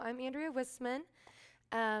I'm Andrea Whisman.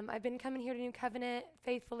 I've been coming here to New Covenant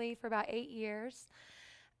faithfully for about 8 years.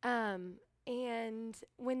 And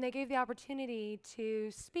when they gave the opportunity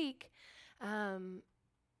to speak, um,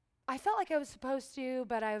 I felt like I was supposed to,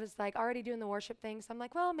 but I was like already doing the worship thing. So I'm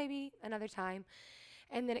like, well, maybe another time.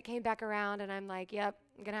 And then it came back around, and I'm like, yep,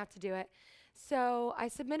 I'm going to have to do it. So I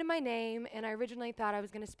submitted my name, and I originally thought I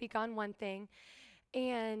was going to speak on one thing.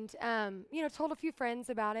 And, told a few friends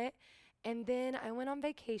about it. And then I went on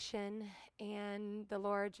vacation, and the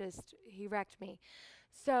Lord He wrecked me.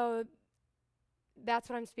 So that's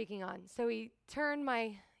what I'm speaking on. So He turned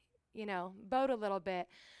my, boat a little bit.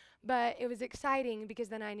 But it was exciting because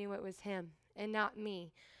then I knew it was Him and not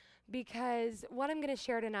me. Because what I'm going to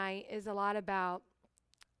share tonight is a lot about,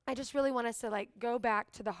 I just really want us to go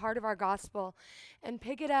back to the heart of our gospel and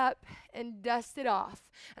pick it up and dust it off.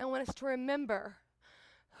 I want us to remember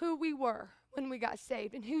who we were when we got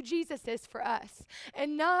saved and who Jesus is for us,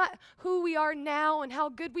 and not who we are now and how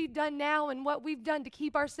good we've done now and what we've done to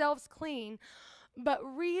keep ourselves clean, but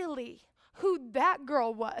really who that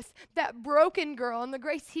girl was, that broken girl, and the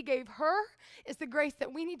grace He gave her is the grace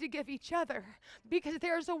that we need to give each other, because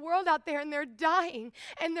there's a world out there and they're dying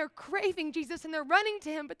and they're craving Jesus and they're running to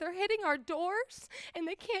Him, but they're hitting our doors and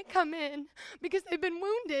they can't come in because they've been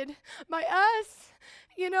wounded by us.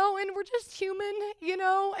 And we're just human,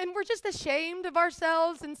 and we're just ashamed of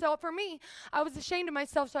ourselves. And so for me, I was ashamed of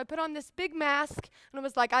myself. So I put on this big mask and I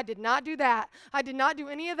was like, I did not do that. I did not do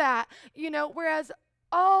any of that, whereas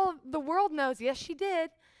all the world knows, yes, she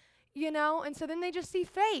did, and so then they just see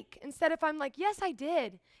fake instead of I'm like, yes, I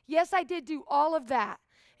did. Yes, I did do all of that.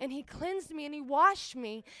 And He cleansed me and He washed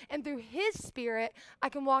me. And through His Spirit, I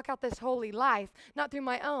can walk out this holy life, not through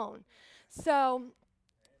my own. So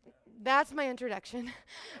that's my introduction.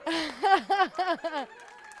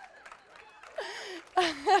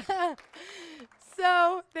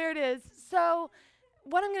 So there it is. So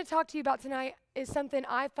what I'm going to talk to you about tonight is something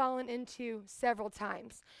I've fallen into several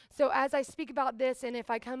times. So as I speak about this, and if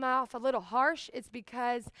I come off a little harsh, it's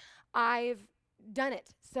because I've done it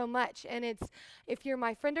so much. And it's, if you're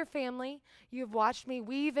my friend or family, you've watched me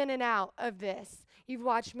weave in and out of this. You've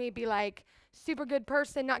watched me be like, super good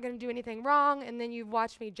person, not going to do anything wrong, and then you've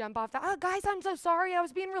watched me jump off that, oh, guys, I'm so sorry, I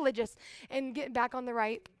was being religious, and get back on the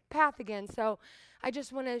right path again. So I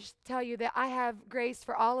just want to tell you that I have grace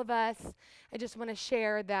for all of us. I just want to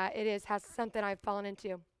share that has something I've fallen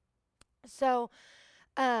into. So,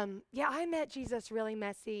 I met Jesus really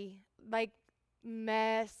messy, like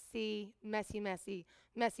messy.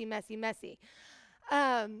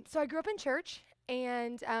 So I grew up in church,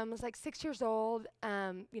 and was like 6 years old,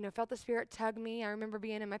 felt the Spirit tug me. I remember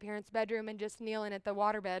being in my parents' bedroom and just kneeling at the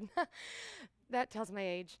waterbed. That tells my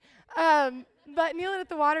age. But kneeling at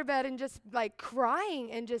the waterbed and just like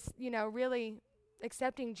crying and just, really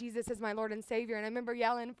accepting Jesus as my Lord and Savior. And I remember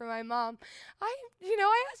yelling for my mom, I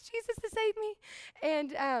asked Jesus to save me.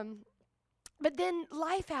 And, but then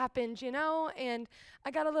life happened, and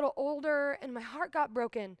I got a little older and my heart got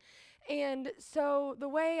broken. And so the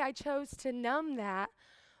way I chose to numb that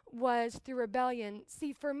was through rebellion.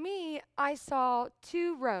 See, for me, I saw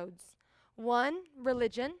two roads, one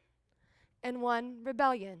religion and one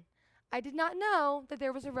rebellion. I did not know that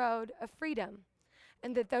there was a road of freedom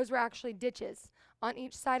and that those were actually ditches on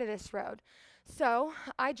each side of this road. So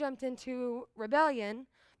I jumped into rebellion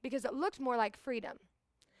because it looked more like freedom.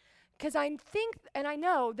 Because I think and I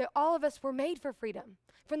know that all of us were made for freedom.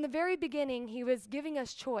 From the very beginning, He was giving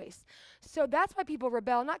us choice. So that's why people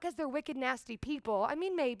rebel, not because they're wicked, nasty people. I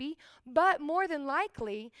mean, maybe, but more than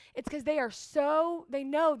likely, it's because they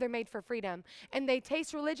know they're made for freedom. And they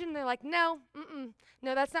taste religion, and they're like, no,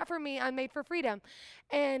 that's not for me. I'm made for freedom.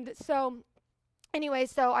 And so, anyway,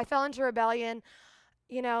 so I fell into rebellion,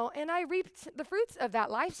 and I reaped the fruits of that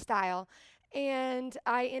lifestyle. And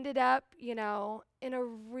I ended up, in a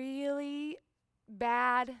really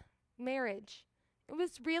bad marriage. It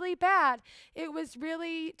was really bad. It was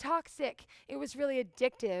really toxic. It was really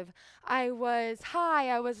addictive. I was high.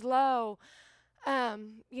 I was low.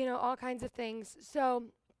 All kinds of things. So,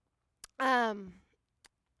 then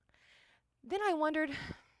I wondered,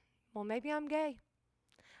 well, maybe I'm gay.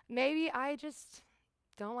 Maybe I just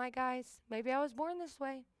don't like guys. Maybe I was born this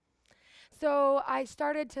way. So I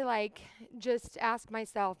started to just ask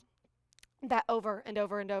myself that over and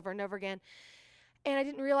over and over and over again. And I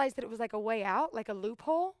didn't realize that it was like a way out, like a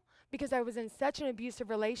loophole, because I was in such an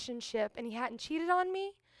abusive relationship and he hadn't cheated on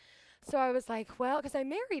me. So I was like, well, because I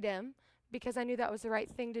married him because I knew that was the right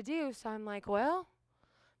thing to do. So I'm like, well,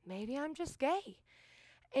 maybe I'm just gay.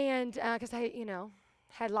 And because I,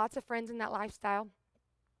 had lots of friends in that lifestyle.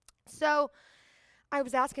 So I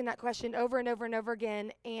was asking that question over and over and over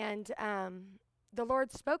again, and the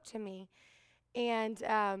Lord spoke to me. And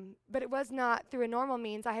but it was not through a normal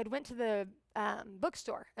means. I had went to the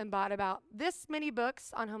bookstore and bought about this many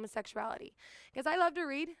books on homosexuality because I love to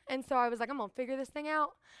read, and so I was like, I'm gonna figure this thing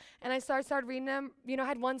out. And I started reading them. You know, I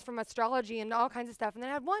had ones from astrology and all kinds of stuff, and then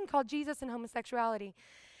I had one called Jesus and Homosexuality.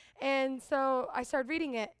 And so I started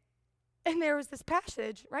reading it, and there was this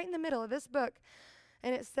passage right in the middle of this book,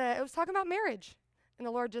 and it said it was talking about marriage. And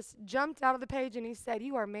the Lord just jumped out of the page, and He said,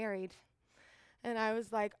 "You are married." And I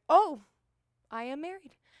was like, "Oh, I am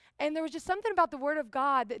married." And there was just something about the Word of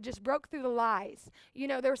God that just broke through the lies. You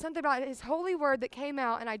know, there was something about His holy word that came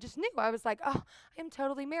out, and I just knew. I was like, oh, I am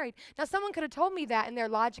totally married. Now, someone could have told me that in their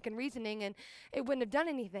logic and reasoning, and it wouldn't have done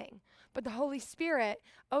anything. But the Holy Spirit,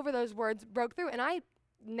 over those words, broke through, and I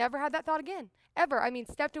never had that thought again, ever. I mean,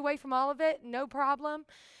 stepped away from all of it, no problem.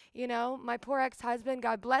 You know, my poor ex-husband,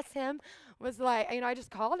 God bless him, was like, you know, I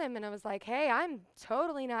just called him, and I was like, hey, I'm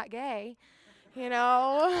totally not gay, you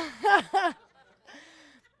know.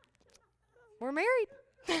 We're married.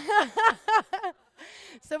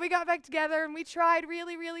 So we got back together, and we tried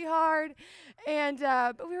really, really hard. And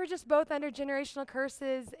but we were just both under generational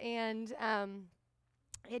curses, and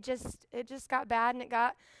it just got bad, and it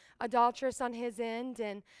got adulterous on his end.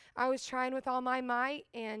 And I was trying with all my might,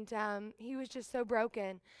 and he was just so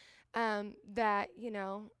broken that, you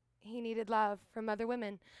know, he needed love from other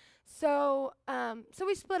women. So so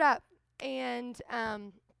we split up, and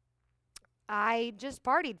I just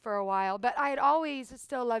partied for a while, but I had always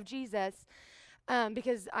still loved Jesus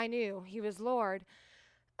because I knew He was Lord.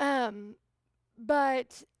 But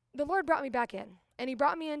the Lord brought me back in, and He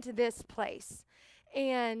brought me into this place.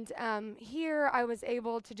 And here I was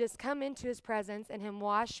able to just come into His presence and Him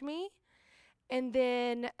wash me. And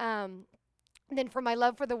then for my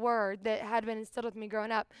love for the Word that had been instilled with me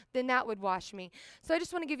growing up, then that would wash me. So I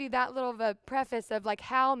just want to give you that little of a preface of like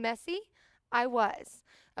how messy I was.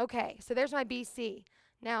 Okay, so there's my BC.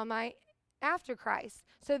 Now my after Christ.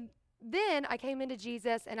 So then I came into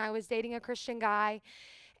Jesus, and I was dating a Christian guy,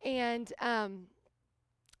 and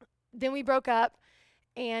then we broke up,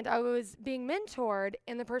 and I was being mentored,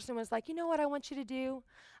 and the person was like, you know what I want you to do?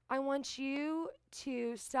 I want you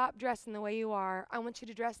to stop dressing the way you are. I want you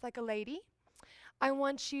to dress like a lady. I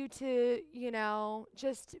want you to, you know,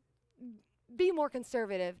 just be more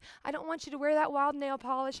conservative. I don't want you to wear that wild nail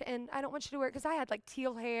polish, and I don't want you to wear it because I had like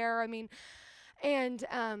teal hair. I mean, and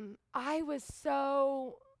I was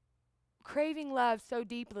so craving love so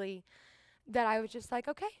deeply that I was just like,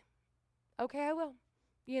 okay, I will,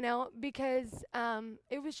 you know, because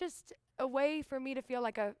it was just a way for me to feel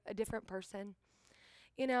like a different person,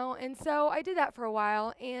 you know. And so I did that for a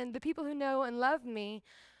while, and the people who know and love me,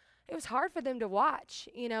 it was hard for them to watch,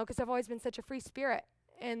 you know, because I've always been such a free spirit.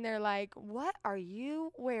 And they're like, what are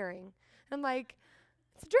you wearing? I'm like,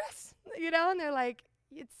 it's a dress, you know? And they're like,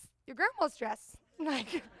 it's your grandma's dress. I'm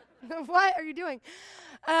like, what are you doing?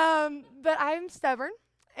 But I'm stubborn.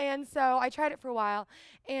 And so I tried it for a while.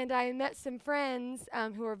 And I met some friends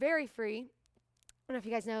who were very free. I don't know if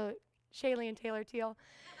you guys know Shaylee and Taylor Teal.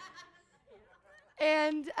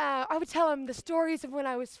 And I would tell them the stories of when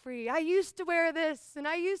I was free. I used to wear this, and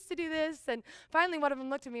I used to do this. And finally, one of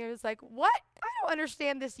them looked at me and was like, what? I don't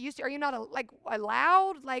understand this. Are you not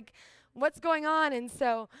allowed? Like, what's going on? And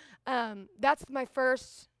so that was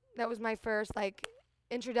my first, like,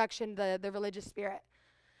 introduction to the religious spirit.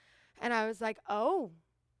 And I was like, oh,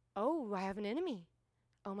 I have an enemy.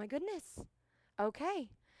 Oh, my goodness.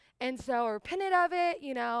 Okay. And so I repented of it,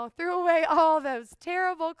 you know, threw away all those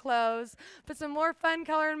terrible clothes, put some more fun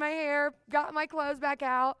color in my hair, got my clothes back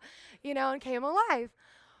out, you know, and came alive.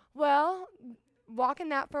 Well, walking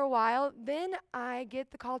that for a while, then I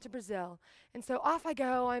get the call to Brazil. And so off I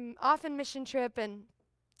go. I'm off in mission trip, and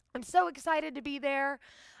I'm so excited to be there.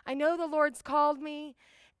 I know the Lord's called me.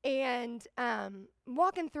 And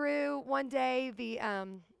walking through one day,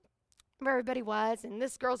 where everybody was, and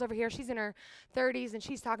this girl's over here, she's in her 30s, and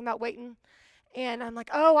she's talking about waiting, and I'm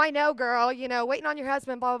like, oh, I know, girl, you know, waiting on your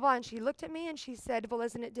husband, blah, blah, blah. And she looked at me, and she said, well,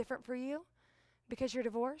 isn't it different for you because you're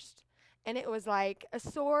divorced? And it was like a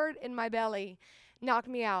sword in my belly knocked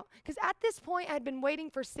me out, because at this point I had been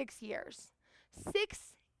waiting for 6 years. 6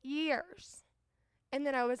 years. And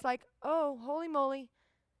then I was like, oh, holy moly,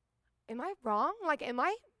 am I wrong? Like, am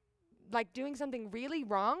I like doing something really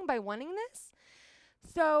wrong by wanting this?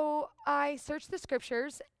 So I searched the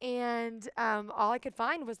scriptures, and all I could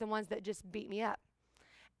find was the ones that just beat me up.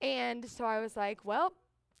 And so I was like, well,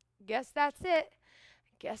 guess that's it.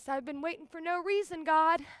 Guess I've been waiting for no reason,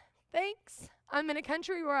 God. Thanks. I'm in a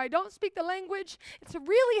country where I don't speak the language. It's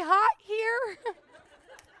really hot here.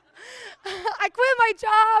 I quit my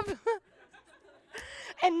job,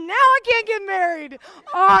 and now I can't get married.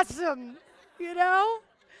 Awesome. You know?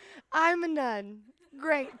 I'm a nun.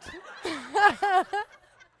 Great.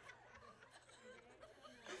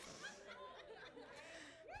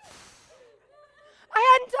 I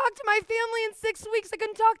hadn't talked to my family in 6 weeks. I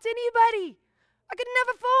couldn't talk to anybody. I couldn't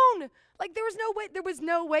have a phone. Like there was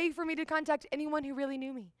no way for me to contact anyone who really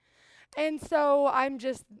knew me. And so I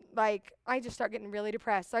just start getting really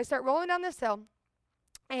depressed. So I start rolling down this hill,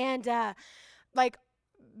 and like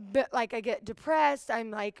but like I get depressed. I'm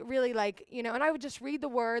like really like, and I would just read the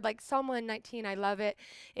word, like Psalm 119. I love it.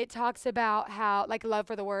 It talks about how like love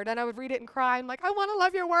for the word, and I would read it and cry. I'm like, I want to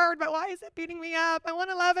love your word, but why is it beating me up? I want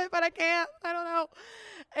to love it, but I can't. I don't know.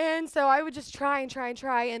 And so I would just try and try and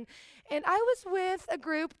try, and I was with a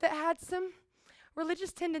group that had some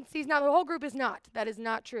religious tendencies. Now, the whole group is not. That is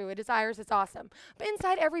not true. It is ours. It's awesome. But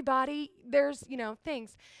inside everybody, there's,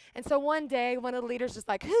 things. And so one day, one of the leaders was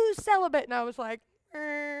like, who's celibate? And I was like,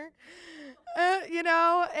 and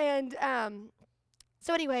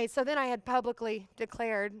so anyway, so then I had publicly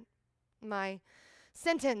declared my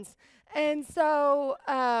sentence. And so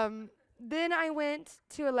then I went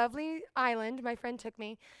to a lovely island. My friend took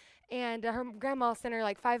me. And her grandma sent her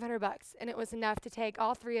like $500, and it was enough to take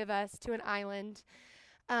all three of us to an island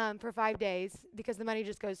for 5 days because the money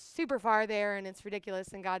just goes super far there, and it's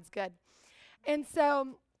ridiculous, and God's good. And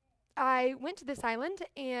so I went to this island,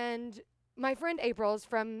 and my friend April's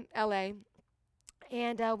from LA,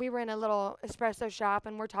 and we were in a little espresso shop,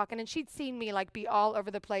 and we're talking, and she'd seen me like be all over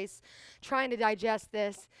the place trying to digest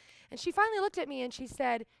this. And she finally looked at me, and she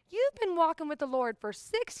said, "You've been walking with the Lord for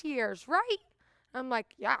 6 years, right?" I'm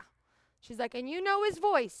like, "Yeah." She's like, "And you know his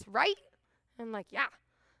voice, right?" I'm like, "Yeah."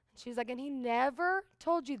 She's like, "And he never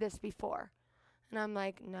told you this before?" And I'm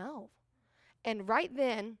like, "No." And right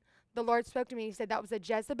then, the Lord spoke to me. He said, "That was a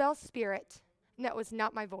Jezebel spirit, and that was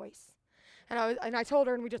not my voice." And I told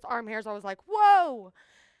her, and we just arm hairs. I was like, "Whoa!"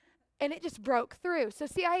 And it just broke through. So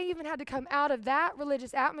see, I even had to come out of that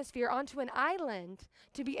religious atmosphere onto an island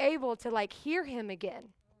to be able to like hear him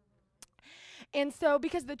again. And so,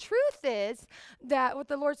 because the truth is that what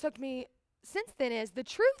the Lord took me since then is, the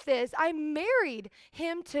truth is I married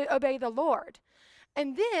him to obey the Lord.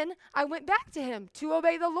 And then I went back to him to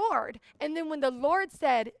obey the Lord. And then when the Lord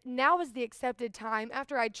said, now is the accepted time,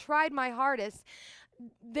 after I tried my hardest,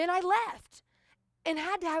 then I left and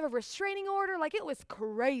had to have a restraining order. Like, it was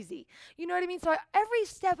crazy. You know what I mean? So every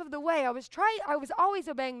step of the way, I was always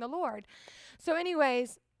obeying the Lord. So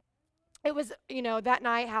anyways, it was, that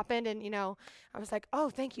night happened, and, I was like,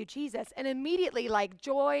 oh, thank you, Jesus. And immediately, like,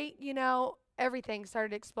 joy, everything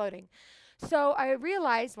started exploding. So I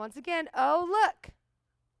realized once again, oh, look,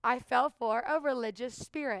 I fell for a religious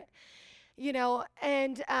spirit,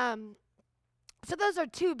 and so those are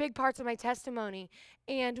two big parts of my testimony.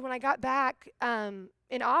 And when I got back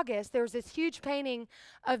in August, there was this huge painting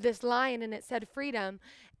of this lion, and it said freedom.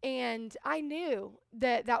 And I knew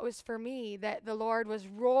that that was for me, that the Lord was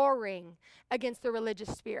roaring against the religious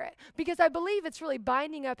spirit, because I believe it's really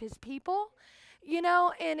binding up his people,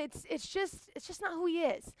 and it's just not who he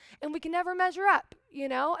is. And we can never measure up,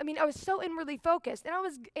 I mean, I was so inwardly focused, and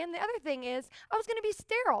the other thing is, I was going to be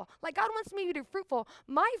sterile. Like, God wants me to be fruitful.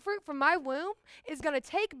 My fruit from my womb is going to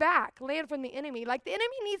take back land from the enemy. Like, the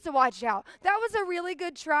enemy needs to watch out. That was a really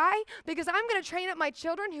good try, because I'm going to train up my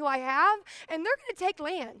children who I have, and they're going to take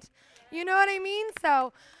land. You know what I mean?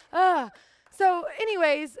 So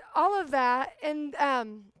anyways, all of that, and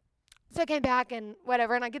so I came back and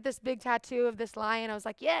whatever, and I get this big tattoo of this lion. I was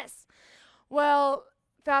like, yes. Well,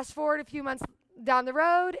 fast forward a few months down the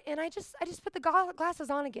road, and I just put the glasses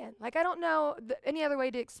on again. Like, I don't know any other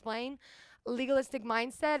way to explain legalistic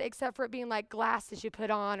mindset except for it being like glasses you put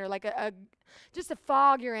on, or like just a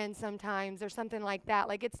fog you're in sometimes, or something like that.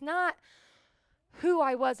 Like, it's not who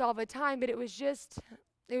I was all the time, but it was just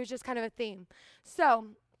kind of a theme. So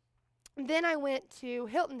then I went to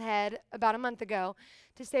Hilton Head about a month ago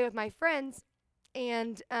to stay with my friends,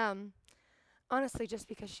 and honestly, just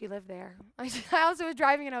because she lived there. I also was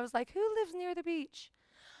driving, and I was like, who lives near the beach?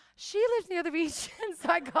 She lives near the beach, and so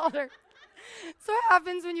I called her. So it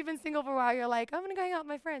happens when you've been single for a while. You're like, I'm going to go hang out with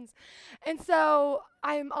my friends. And so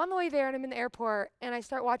I'm on the way there, and I'm in the airport, and I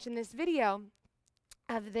start watching this video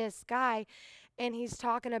of this guy, and he's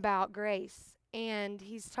talking about grace, and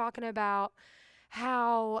he's talking about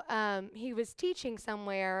how he was teaching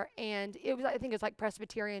somewhere, and I think it was like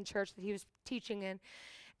Presbyterian church that he was teaching in,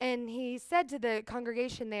 and he said to the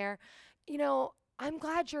congregation there, I'm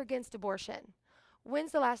glad you're against abortion.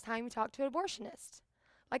 When's the last time you talked to an abortionist?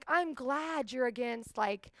 Like, I'm glad you're against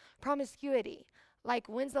like promiscuity. Like,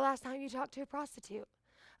 when's the last time you talked to a prostitute?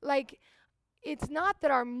 Like, it's not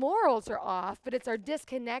that our morals are off, but it's our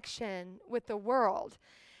disconnection with the world.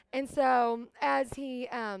 And so as he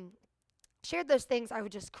shared those things, I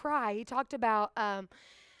would just cry. He talked about,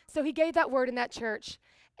 so he gave that word in that church.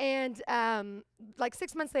 And like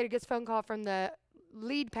 6 months later, gets a phone call from the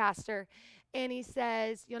lead pastor. And he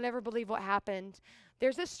says, you'll never believe what happened.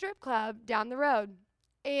 There's a strip club down the road.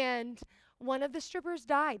 And one of the strippers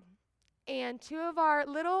died. And two of our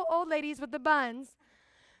little old ladies with the buns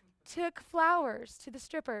took flowers to the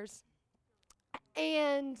strippers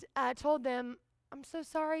and told them, I'm so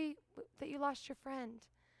sorry that you lost your friend.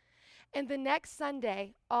 And the next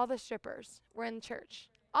Sunday, all the strippers were in church.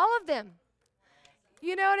 All of them.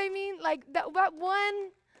 You know what I mean? Like that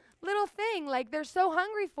one little thing, like they're so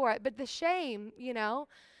hungry for it, but the shame,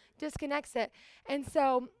 disconnects it. And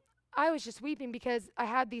so I was just weeping because I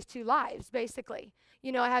had these two lives, basically.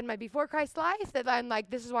 I had my before Christ life that I'm like,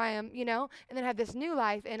 this is why I'm, and then I have this new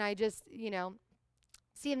life, and I just,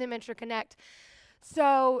 seeing them interconnect.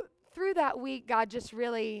 So through that week, God just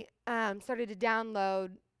really started to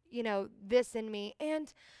download, this in me.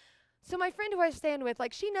 And so my friend who I stand with,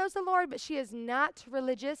 like, she knows the Lord, but she is not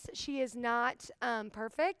religious. She is not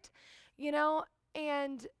perfect,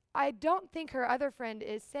 and I don't think her other friend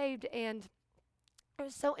is saved. And it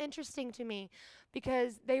was so interesting to me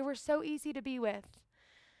because they were so easy to be with.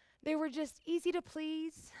 They were just easy to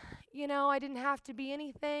please. I didn't have to be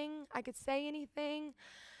anything. I could say anything.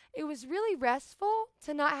 It was really restful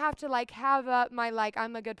to not have to have up my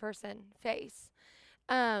I'm a good person face.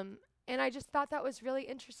 And I just thought that was really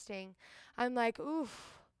interesting. I'm like,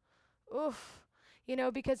 oof,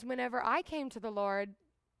 because whenever I came to the Lord,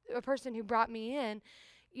 a person who brought me in,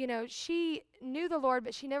 she knew the Lord,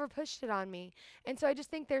 but she never pushed it on me. And so I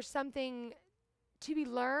just think there's something to be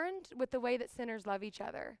learned with the way that sinners love each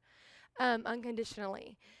other,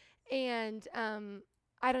 unconditionally. And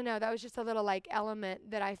I don't know, that was just a little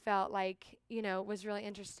element that I felt was really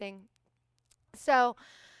interesting. So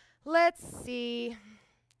let's see.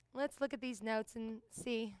 Let's look at these notes and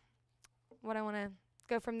see what I want to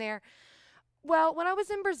go from there. Well, when I was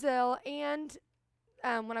in Brazil and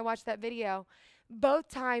when I watched that video, both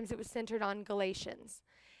times it was centered on Galatians.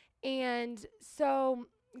 And so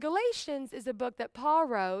Galatians is a book that Paul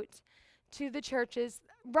wrote to the churches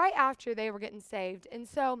right after they were getting saved. And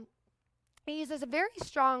so he uses a very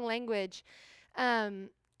strong language in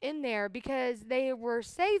there because they were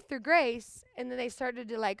saved through grace, and then they started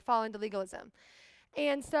to fall into legalism.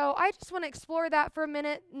 And so I just want to explore that for a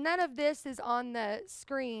minute. None of this is on the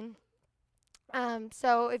screen.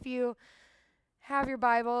 So if you have your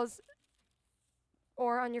Bibles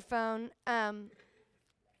or on your phone,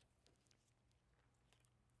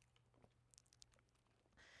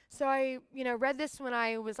 so I, read this when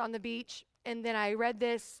I was on the beach, and then I read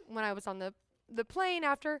this when I was on the plane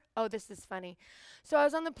after. Oh, this is funny. So I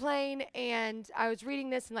was on the plane, and I was reading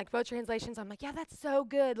this in both translations. I'm like, yeah, that's so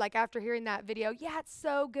good. After hearing that video, yeah, it's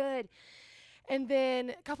so good. And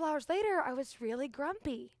then a couple hours later, I was really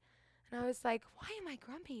grumpy. And I was like, why am I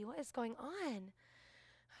grumpy? What is going on?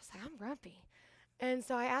 I was like, I'm grumpy. And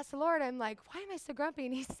so I asked the Lord, I'm like, why am I so grumpy?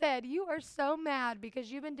 And he said, you are so mad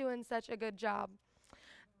because you've been doing such a good job.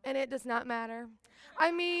 And it does not matter.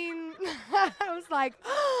 I mean, I was like,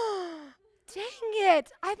 oh, dang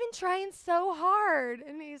it. I've been trying so hard.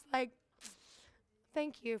 And he's like,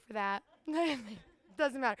 thank you for that.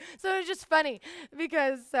 Doesn't matter. So it was just funny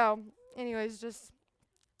because, anyways, just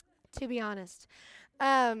to be honest.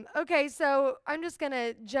 Okay, so I'm just going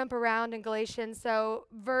to jump around in Galatians. So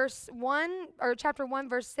chapter 1,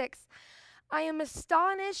 verse 6. I am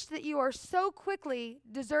astonished that you are so quickly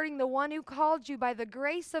deserting the one who called you by the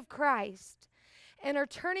grace of Christ and are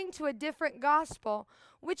turning to a different gospel,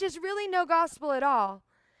 which is really no gospel at all.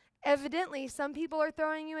 Evidently, some people are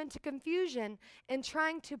throwing you into confusion and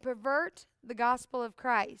trying to pervert the gospel of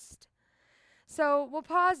Christ. So we'll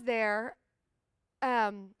pause there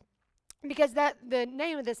because the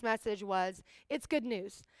name of this message was, It's Good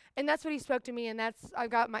News. And that's what he spoke to me, and I've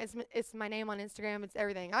got it's my name on Instagram, it's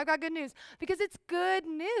everything. I've got good news because it's good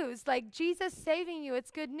news. Jesus saving you,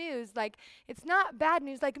 it's good news. It's not bad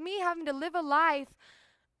news. Me having to live a life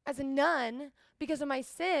as a nun because of my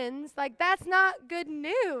sins, that's not good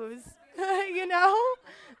news.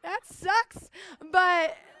 That sucks.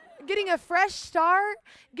 But getting a fresh start,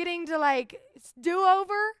 getting to do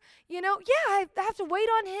over, I have to wait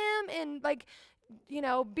on him and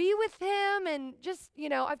be with him and just,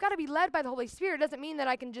 I've got to be led by the Holy Spirit. It doesn't mean that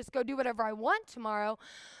I can just go do whatever I want tomorrow,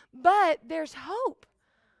 but there's hope.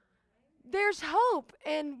 There's hope,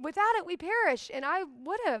 and without it we perish, and I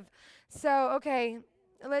would have. So, okay,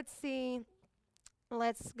 let's see.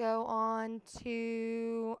 Let's go on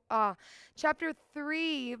to chapter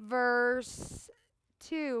 3, verse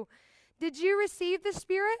 2. Did you receive the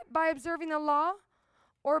Spirit by observing the law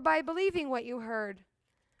or by believing what you heard?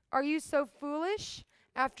 Are you so foolish?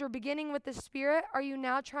 After beginning with the Spirit, are you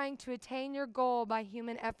now trying to attain your goal by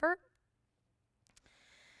human effort?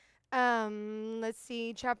 Let's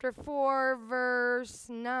see, chapter 4, verse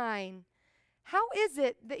 9. How is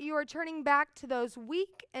it that you are turning back to those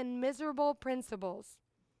weak and miserable principles?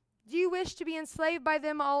 Do you wish to be enslaved by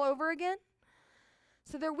them all over again?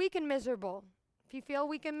 So they're weak and miserable. If you feel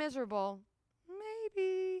weak and miserable,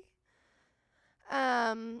 maybe.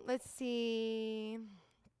 Let's see.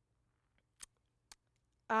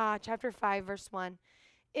 Chapter 5, verse 1.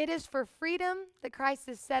 It is for freedom that Christ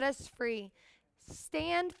has set us free.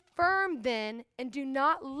 Stand firm then, and do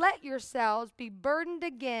not let yourselves be burdened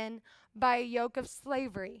again by a yoke of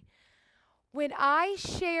slavery. When I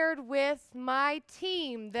shared with my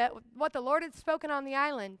team that what the Lord had spoken on the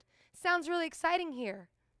island, sounds really exciting here,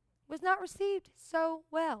 was not received so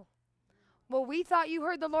well. Well, we thought you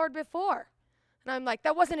heard the Lord before. And I'm like,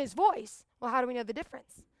 that wasn't his voice. Well, how do we know the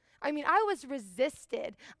difference? I mean, I was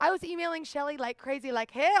resisted. I was emailing Shelly like crazy,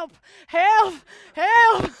 like, help, help,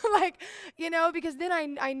 help. Like, because then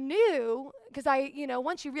I knew, because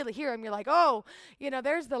once you really hear him, you're like, oh,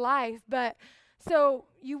 there's the life. But so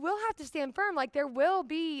you will have to stand firm. Like, there will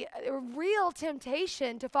be a real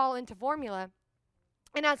temptation to fall into formula.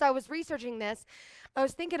 And as I was researching this, I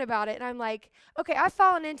was thinking about it, and I'm like, okay, I've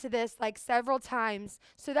fallen into this like several times,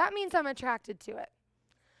 so that means I'm attracted to it.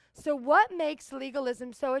 So what makes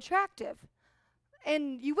legalism so attractive?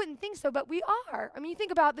 And you wouldn't think so, but we are. I mean, you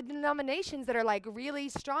think about the denominations that are like really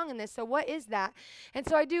strong in this. So what is that? And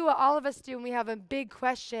so I do what all of us do when we have a big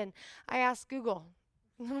question. I ask Google,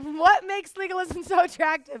 what makes legalism so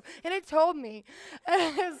attractive? And it told me.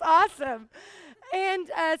 It was awesome.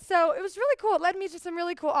 And so it was really cool. It led me to some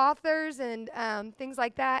really cool authors and things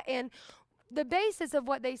like that. And the basis of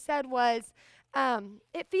what they said was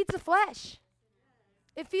it feeds the flesh.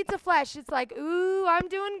 It feeds the flesh. It's like, ooh, I'm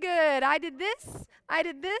doing good. I did this. I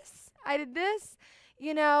did this. I did this.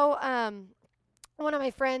 One of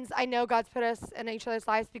my friends, I know God's put us in each other's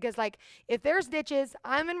lives because, like, if there's ditches,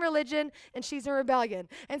 I'm in religion and she's in rebellion.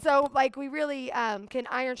 And so, like, we really can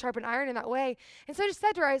iron sharpen iron in that way. And so I just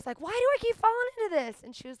said to her, I was like, why do I keep falling into this?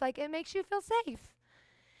 And she was like, it makes you feel safe.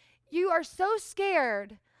 You are so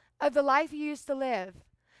scared of the life you used to live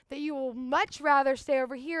that you will much rather stay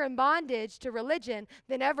over here in bondage to religion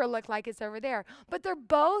than ever look like it's over there. But they're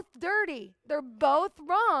both dirty. They're both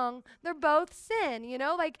wrong. They're both sin,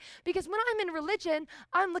 because when I'm in religion,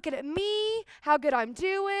 I'm looking at me, how good I'm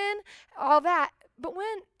doing, all that. But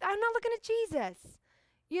when I'm not looking at Jesus,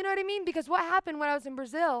 you know what I mean? Because what happened when I was in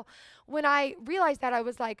Brazil, when I realized that, I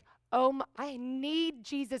was like, I need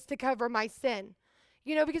Jesus to cover my sin.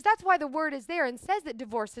 Because that's why the word is there and says that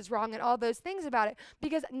divorce is wrong and all those things about it.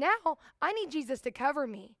 Because now I need Jesus to cover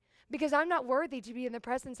me because I'm not worthy to be in the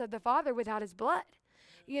presence of the Father without his blood.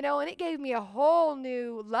 And it gave me a whole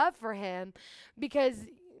new love for him because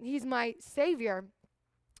he's my Savior.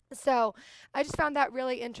 So I just found that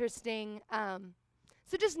really interesting.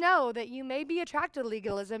 So just know that you may be attracted to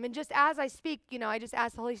legalism. And just as I speak, I just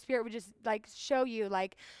ask the Holy Spirit would just like show you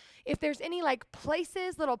like, if there's any like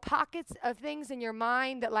places, little pockets of things in your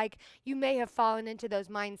mind that like you may have fallen into those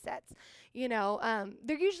mindsets,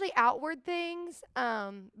 they're usually outward things.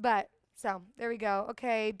 But so there we go.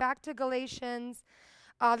 Okay, back to Galatians.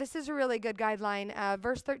 This is a really good guideline.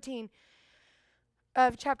 Verse 13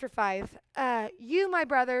 of chapter 5. You, my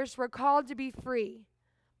brothers, were called to be free,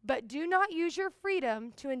 but do not use your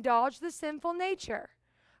freedom to indulge the sinful nature.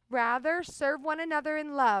 Rather, serve one another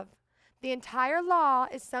in love. The entire law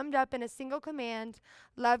is summed up in a single command: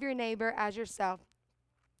 love your neighbor as yourself.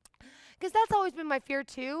 Because that's always been my fear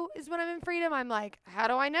too, is when I'm in freedom, I'm like, how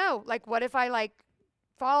do I know? Like, what if I like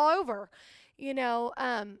fall over?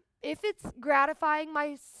 If it's gratifying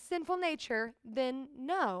my sinful nature, then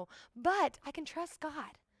no. But I can trust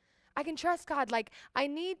God. I can trust God. Like, I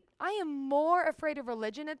am more afraid of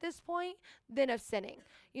religion at this point than of sinning.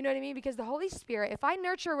 You know what I mean? Because the Holy Spirit, if I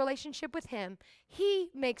nurture a relationship with him,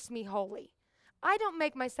 he makes me holy. I don't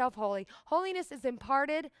make myself holy. Holiness is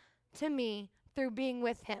imparted to me through being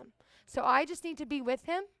with him. So I just need to be with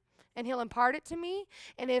him, and he'll impart it to me.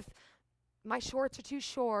 And if my shorts are too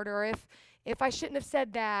short, or if I shouldn't have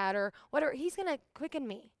said that, or whatever, he's going to quicken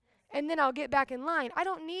me. And then I'll get back in line. I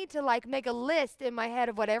don't need to like make a list in my head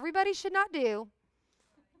of what everybody should not do,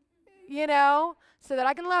 so that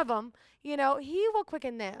I can love them. He will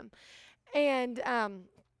quicken them. And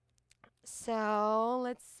so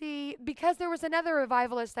let's see. Because there was another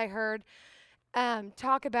revivalist I heard,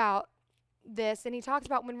 talk about this, and he talks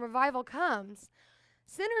about when revival comes,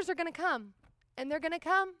 sinners are going to come, and they're going to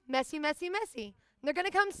come messy, messy, messy. They're going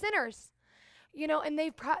to come sinners, and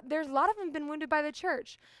there's a lot of them been wounded by the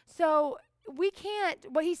church. So we can't,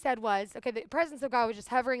 what he said was, okay, the presence of God was just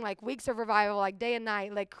hovering like weeks of revival, like day and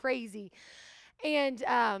night, like crazy. And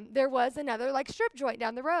there was another like strip joint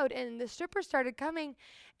down the road, and the strippers started coming,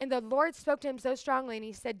 and the Lord spoke to him so strongly, and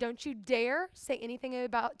he said, don't you dare say anything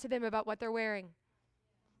to them about what they're wearing.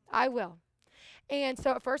 I will. And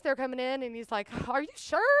so at first they're coming in, and he's like, are you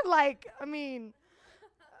sure? Like, I mean,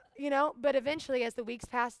 but eventually as the weeks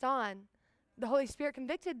passed on, the Holy Spirit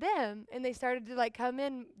convicted them, and they started to like come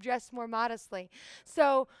in dressed more modestly.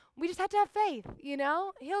 So we just have to have faith,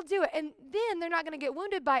 He'll do it. And then they're not going to get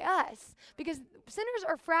wounded by us, because sinners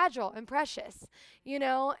are fragile and precious,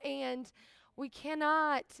 and we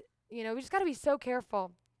cannot, we just got to be so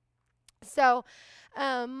careful. So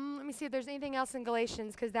let me see if there's anything else in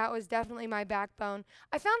Galatians, because that was definitely my backbone.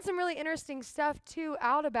 I found some really interesting stuff too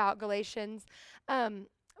out about Galatians.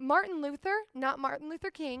 Martin Luther, not Martin Luther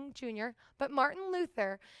King Jr., but Martin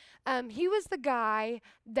Luther, he was the guy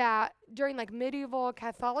that during like medieval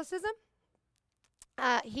Catholicism,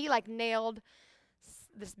 he like nailed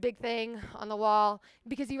this big thing on the wall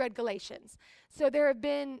because he read Galatians. So there have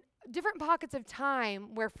been different pockets of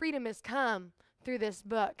time where freedom has come through this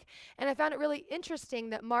book. And I found it really interesting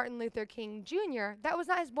that Martin Luther King Jr., that was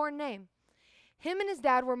not his born name. Him and his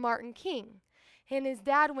dad were Martin King. And his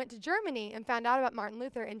dad went to Germany and found out about Martin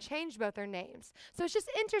Luther and changed both their names. So it's just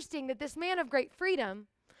interesting that this man of great freedom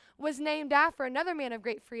was named after another man of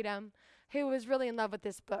great freedom who was really in love with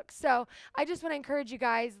this book. So I just want to encourage you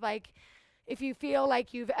guys, like, if you feel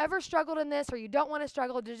like you've ever struggled in this or you don't want to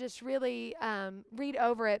struggle, to just really read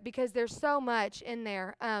over it, because there's so much in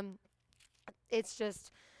there. It's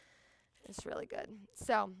really good.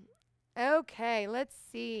 So, okay, let's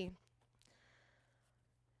see.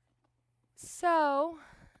 So,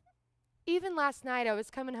 even last night, I was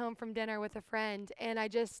coming home from dinner with a friend, and I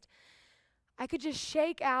could just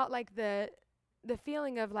shake out like the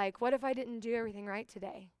feeling of like, what if I didn't do everything right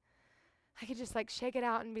today? I could just like shake it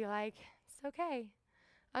out and be like, it's okay.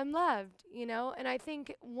 I'm loved, And I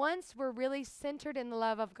think once we're really centered in the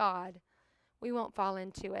love of God, we won't fall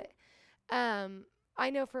into it. I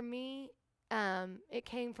know for me, it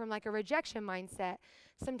came from like a rejection mindset.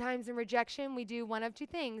 Sometimes in rejection, we do one of two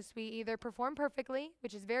things. We either perform perfectly,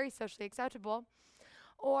 which is very socially acceptable,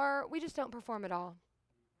 or we just don't perform at all.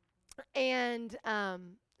 And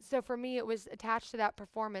so for me, it was attached to that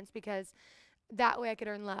performance, because that way I could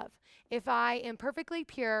earn love. If I am perfectly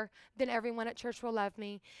pure, then everyone at church will love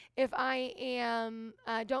me. If I am,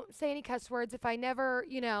 don't say any cuss words, if I never,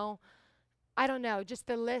 I don't know, just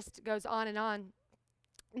the list goes on,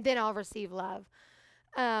 then I'll receive love.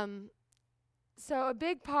 So a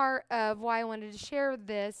big part of why I wanted to share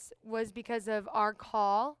this was because of our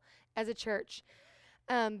call as a church.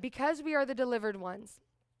 Because we are the delivered ones.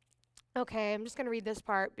 Okay, I'm just going to read this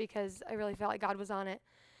part because I really felt like God was on it.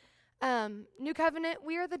 New Covenant,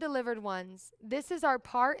 we are the delivered ones. This is our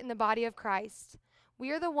part in the body of Christ. We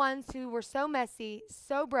are the ones who were so messy,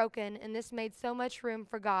 so broken, and this made so much room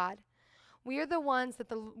for God. We are the ones that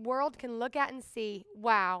the world can look at and see,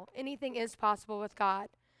 wow, anything is possible with God.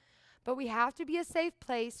 But we have to be a safe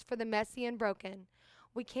place for the messy and broken.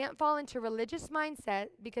 We can't fall into religious mindset,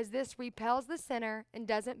 because this repels the sinner and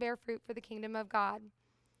doesn't bear fruit for the kingdom of God.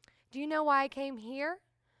 Do you know why I came here?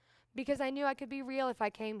 Because I knew I could be real if I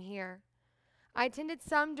came here. I attended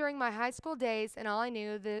some during my high school days, and all I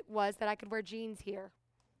knew was that I could wear jeans here.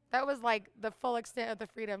 That was like the full extent of the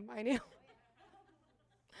freedom I knew.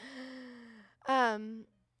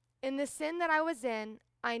 In the sin that I was in,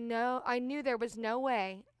 I knew there was no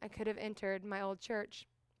way I could have entered my old church.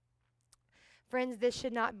 Friends, this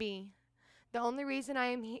should not be. The only reason I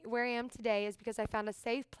am where I am today is because I found a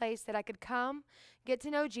safe place that I could come, get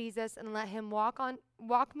to know Jesus, and let him walk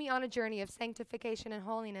me on a journey of sanctification and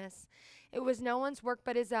holiness. It was no one's work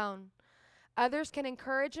but his own. Others can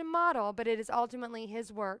encourage and model, but it is ultimately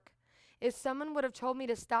his work. If someone would have told me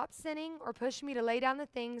to stop sinning or push me to lay down the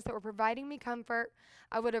things that were providing me comfort,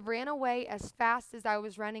 I would have ran away as fast as I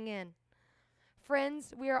was running in.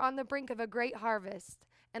 Friends, we are on the brink of a great harvest,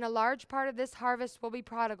 and a large part of this harvest will be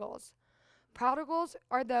prodigals. Prodigals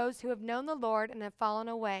are those who have known the Lord and have fallen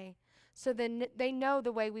away, so then they know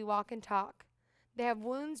the way we walk and talk. They have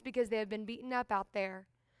wounds because they have been beaten up out there.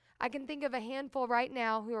 I can think of a handful right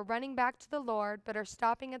now who are running back to the Lord but are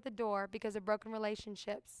stopping at the door because of broken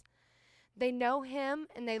relationships. They know him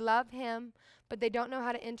and they love him, but they don't know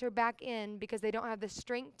how to enter back in because they don't have the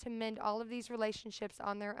strength to mend all of these relationships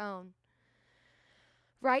on their own.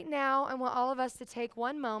 Right now, I want all of us to take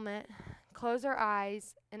one moment, close our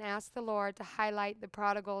eyes, and ask the Lord to highlight the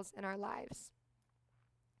prodigals in our lives.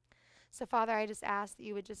 So, Father, I just ask that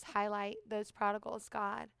you would just highlight those prodigals,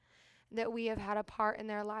 God, that we have had a part in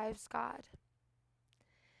their lives, God.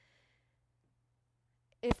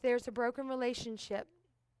 If there's a broken relationship,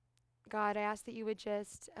 God, I ask that you would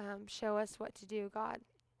just show us what to do, God.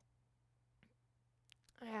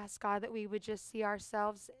 I ask, God, that we would just see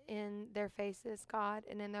ourselves in their faces, God,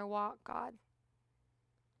 and in their walk, God.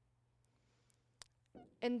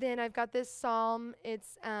 And then I've got this psalm.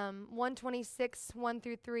 It's 126, 1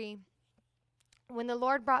 through 3. When the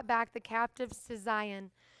Lord brought back the captives to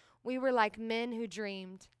Zion, we were like men who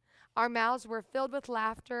dreamed. Our mouths were filled with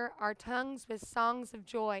laughter, our tongues with songs of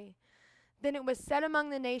joy. Then it was said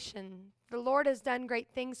among the nations, the Lord has done great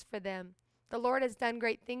things for them. The Lord has done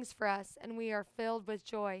great things for us, and we are filled with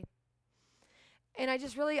joy. And I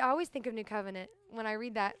always think of New Covenant when I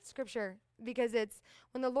read that scripture, because it's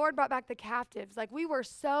when the Lord brought back the captives, like we were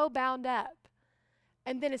so bound up.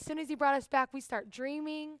 And then as soon as he brought us back, we start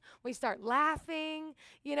dreaming, we start laughing,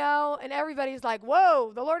 and everybody's like,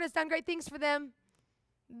 whoa, the Lord has done great things for them,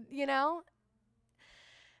 you know.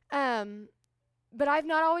 But I've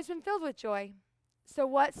not always been filled with joy. So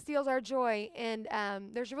what steals our joy? And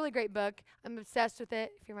there's a really great book. I'm obsessed with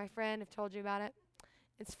it. If you're my friend, I've told you about it.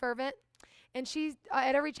 It's Fervent. And she's,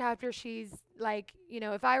 at every chapter, she's like,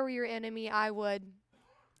 if I were your enemy, I would.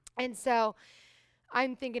 And so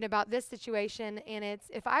I'm thinking about this situation, and it's,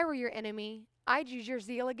 if I were your enemy, I'd use your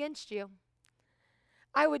zeal against you.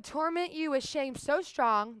 I would torment you with shame so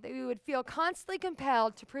strong that you would feel constantly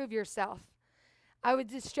compelled to prove yourself. I would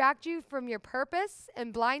distract you from your purpose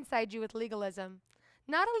and blindside you with legalism.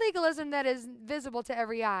 Not a legalism that is visible to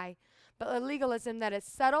every eye, but a legalism that is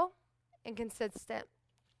subtle and consistent.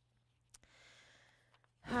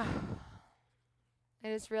 I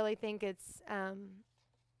just really think it's, I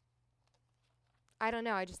don't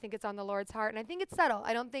know, I just think it's on the Lord's heart, and I think it's subtle.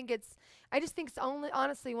 I just think it's only,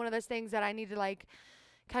 honestly, one of those things that I need to,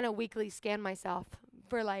 kind of weekly scan myself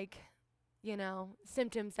for,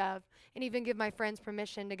 symptoms of, and even give my friends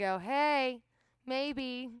permission to go, hey,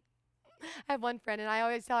 maybe. I have one friend, and I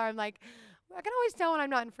always tell her, I'm like, I can always tell when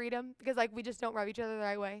I'm not in freedom, because, we just don't rub each other the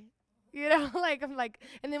right way. I'm like,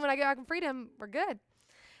 and then when I get back in freedom, we're good.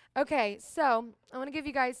 Okay, so I want to give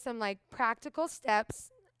you guys some, practical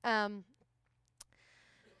steps.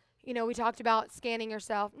 We talked about scanning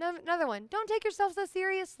yourself. No, another one, don't take yourself so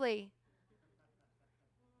seriously.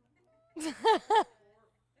 Really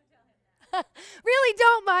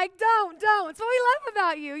don't, Mike. Don't. It's what we love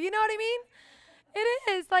about you. You know what I mean? It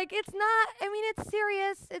is. It's not, it's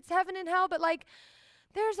serious. It's heaven and hell, but,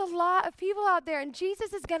 there's a lot of people out there, and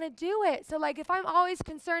Jesus is going to do it. So, if I'm always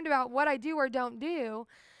concerned about what I do or don't do,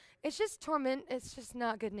 it's just torment. It's just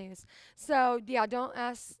not good news. So, yeah, don't.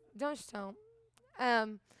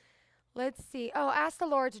 Let's see. Oh, ask the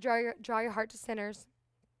Lord to draw your heart to sinners.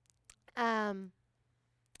 Yes.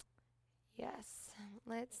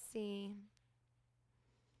 Let's see.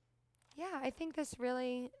 Yeah, I think this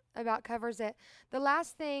really about covers it. The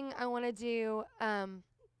last thing I want to do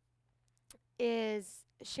is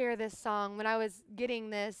share this song. When I was getting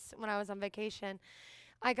this, when I was on vacation,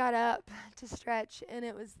 I got up to stretch, and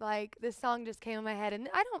it was this song just came in my head. And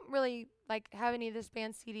I don't really have any of this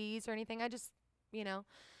band's CDs or anything. I just,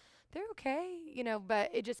 they're okay, but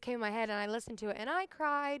it just came in my head, and I listened to it, and I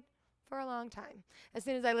cried for a long time. As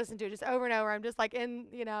soon as I listened to it, just over and over, I'm just in,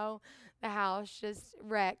 the house, just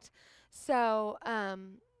wrecked. So,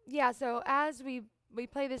 so as we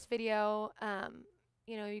play this video,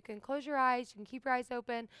 you can close your eyes, you can keep your eyes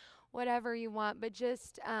open, whatever you want, but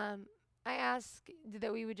just, I ask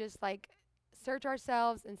that we would just search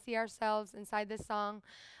ourselves and see ourselves inside this song.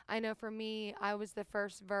 I know for me, I was the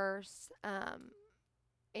first verse,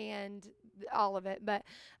 and all of it. But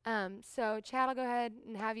so Chad will go ahead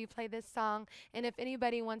and have you play this song. And if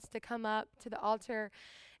anybody wants to come up to the altar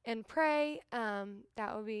and pray,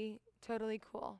 that would be totally cool.